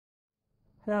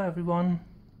Hello everyone,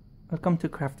 welcome to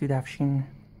Craftwithafshin.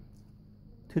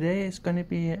 Today is going to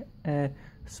be a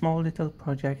small little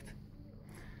project.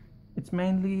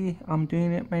 I'm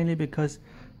doing it mainly because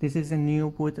this is a new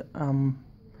wood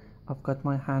I've got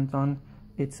my hands on.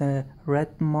 It's a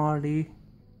Red Mallee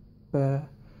burl.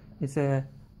 It's a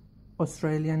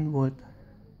Australian wood.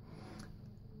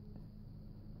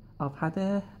 I've had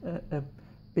a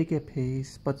bigger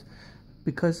piece, but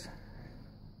because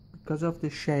of the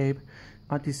shape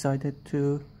I decided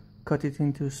to cut it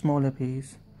into smaller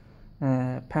pieces.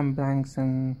 Pen blanks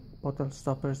and bottle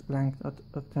stoppers blanks, I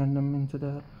turned them into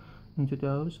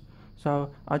those.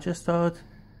 So I just thought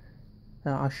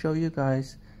I'll show you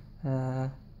guys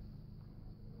how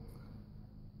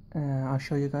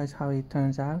it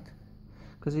turns out,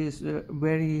 because it's a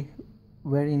very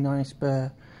nice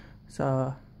burr.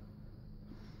 So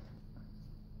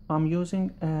I'm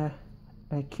using a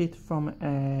kit from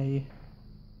a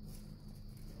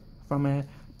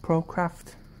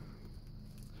Craft.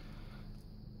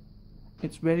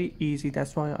 It's very easy,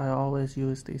 that's why I always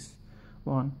use this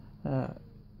one.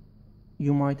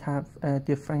 You might have a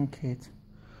different kit.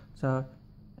 So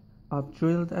I've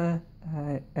drilled a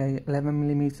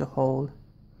 11mm hole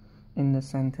in the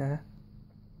center,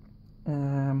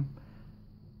 and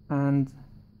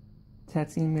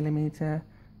 13mm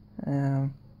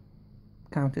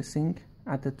countersink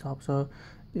at the top. So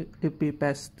it'd be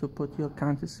best to put your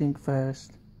countersink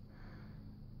first,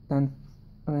 then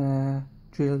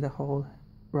drill the hole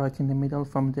right in the middle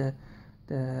from the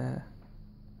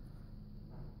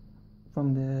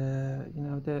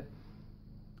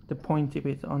pointy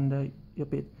bit on your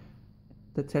bit.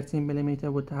 The 13mm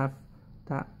would have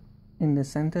that in the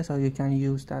center, so you can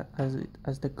use that as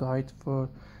the guide for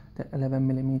the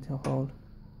 11mm hole.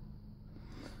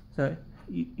 So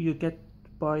you get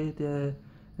by the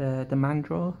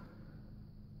mandrel.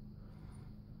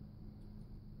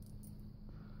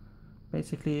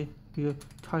 Basically, you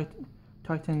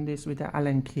tighten this with the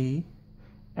Allen key,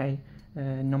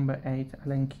 number 8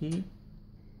 Allen key.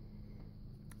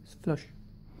 It's flush,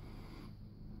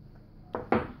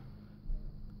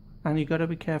 and you gotta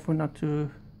be careful not to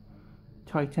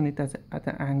tighten it at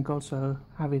an angle, so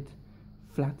have it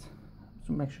flat.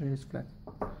 So make sure it's flat.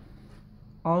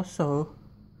 Also,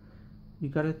 you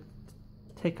gotta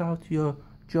take out your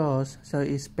jaws, so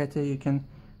it's better you can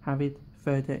have it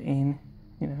further in,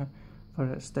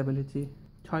 for stability.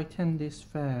 Tighten this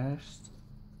first.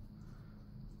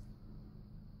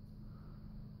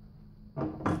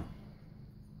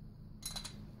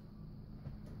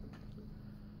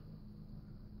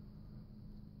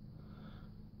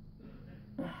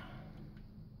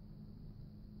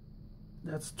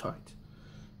 That's tight.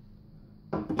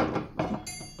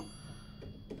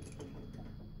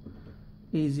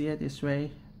 Easier this way,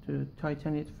 to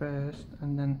tighten it first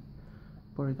and then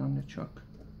pour it on the chalk.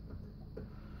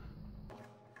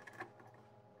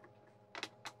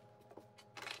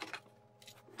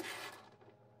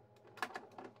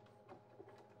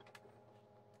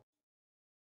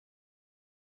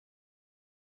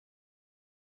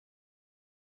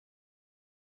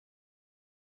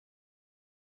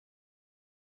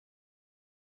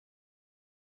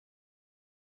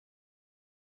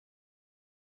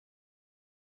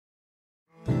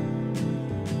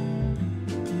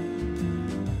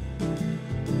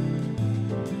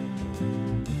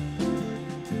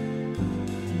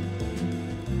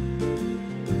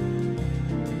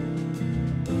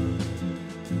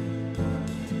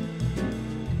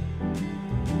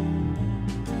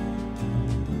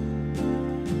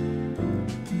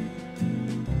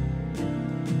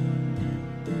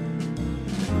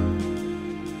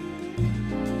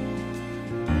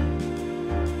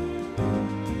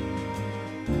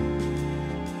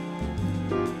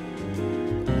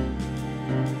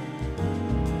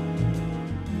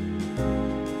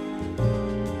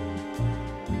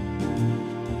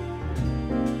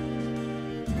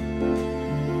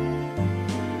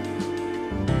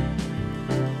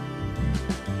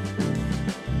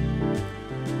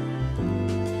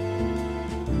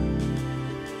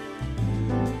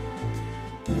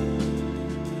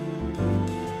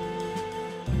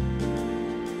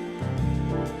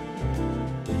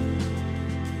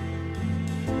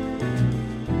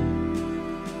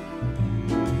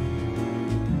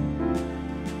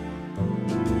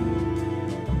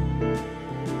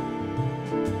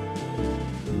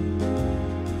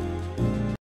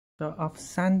 So I've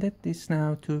sanded this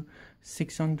now to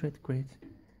 600 grit.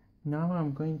 Now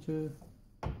I'm going to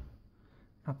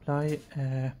apply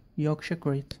Yorkshire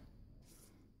grit.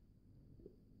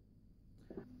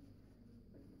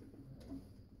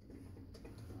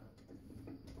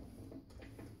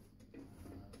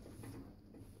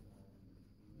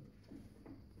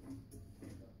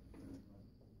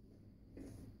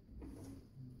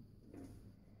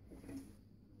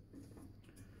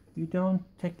 You don't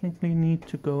technically need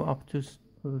to go up to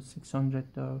 600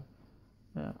 though.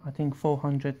 I think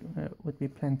 400 would be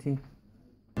plenty.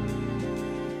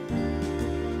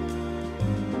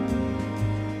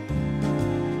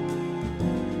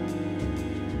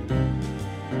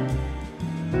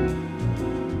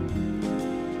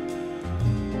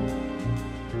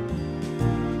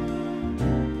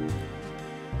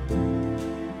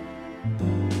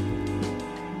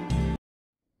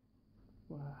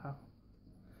 Wow,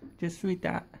 just with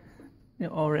that, it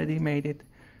already made it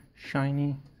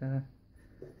shiny.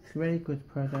 It's a very good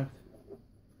product.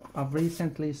 I've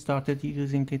recently started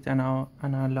using it and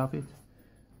I love it.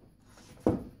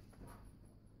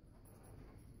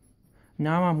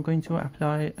 Now I'm going to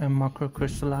apply a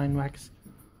microcrystalline wax.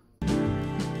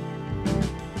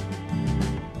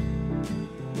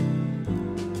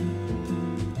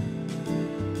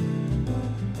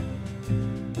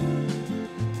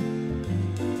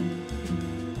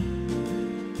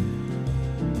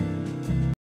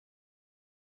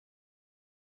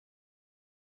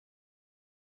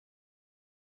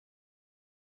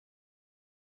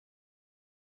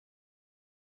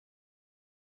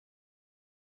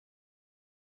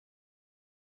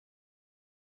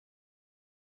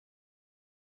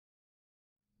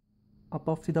 I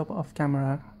buffed it up off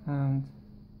camera and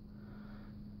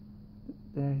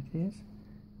there it is.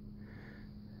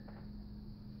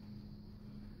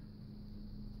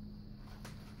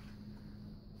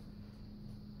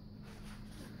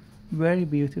 Very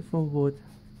beautiful wood.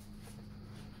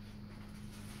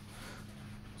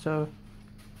 So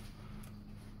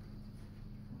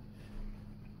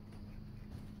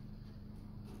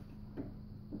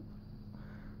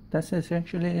that's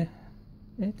essentially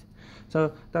it.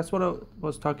 So that's what I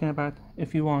was talking about.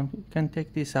 If you want, you can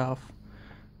take this off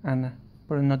and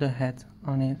put another head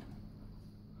on it.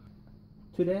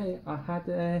 Today I had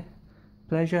the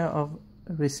pleasure of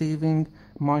receiving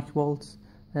Mark Walt's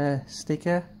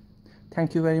sticker.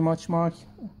 Thank you very much, Mark.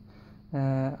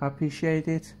 I appreciate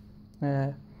it.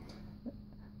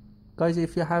 Guys,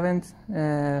 if you haven't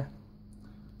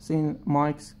seen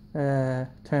Mark's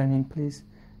turning, please,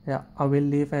 I will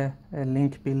leave a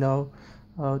link below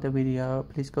the video.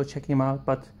 Please go check him out.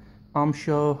 But I'm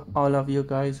sure all of you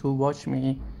guys who watch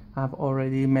me have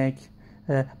already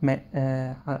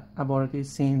I've already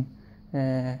seen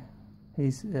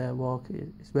his work.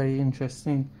 It's very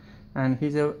interesting, and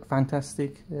he's a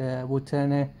fantastic wood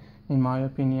turner in my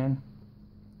opinion,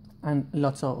 and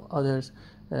lots of others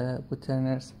wood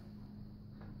turners.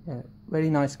 Very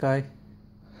nice guy.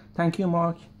 Thank you,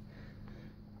 Mark,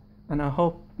 and I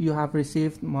hope you have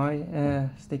received my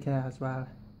sticker as well.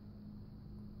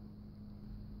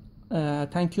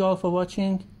 Thank you all for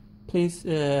watching. Please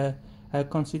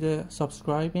consider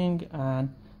subscribing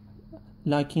and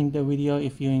liking the video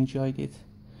if you enjoyed it,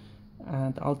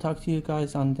 and I'll talk to you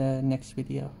guys on the next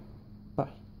video.